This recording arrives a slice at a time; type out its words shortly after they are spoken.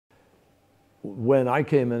when I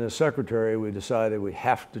came in as secretary, we decided we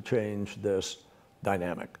have to change this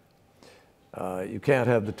dynamic. You can't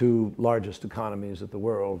have the two largest economies of the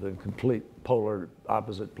world in complete polar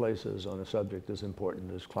opposite places on a subject as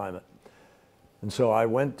important as climate. And so I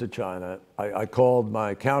went to China. I called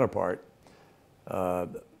my counterpart,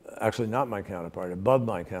 actually not my counterpart, above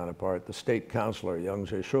my counterpart, the state counselor, Yang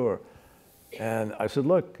Zheshur. And I said,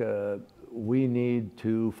 look, we need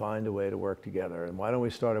to find a way to work together. And why don't we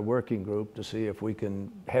start a working group to see if we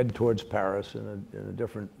can head towards Paris in a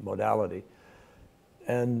different modality.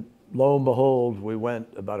 And lo and behold, we went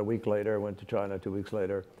about a week later, went to China 2 weeks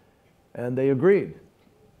later, and they agreed.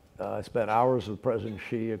 I spent hours with President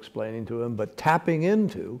Xi explaining to him, but tapping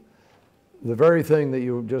into the very thing that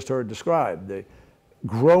you just heard described, the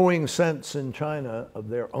growing sense in China of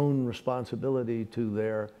their own responsibility to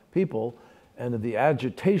their people and of the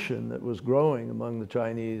agitation that was growing among the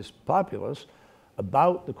Chinese populace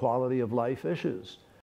about the quality of life issues.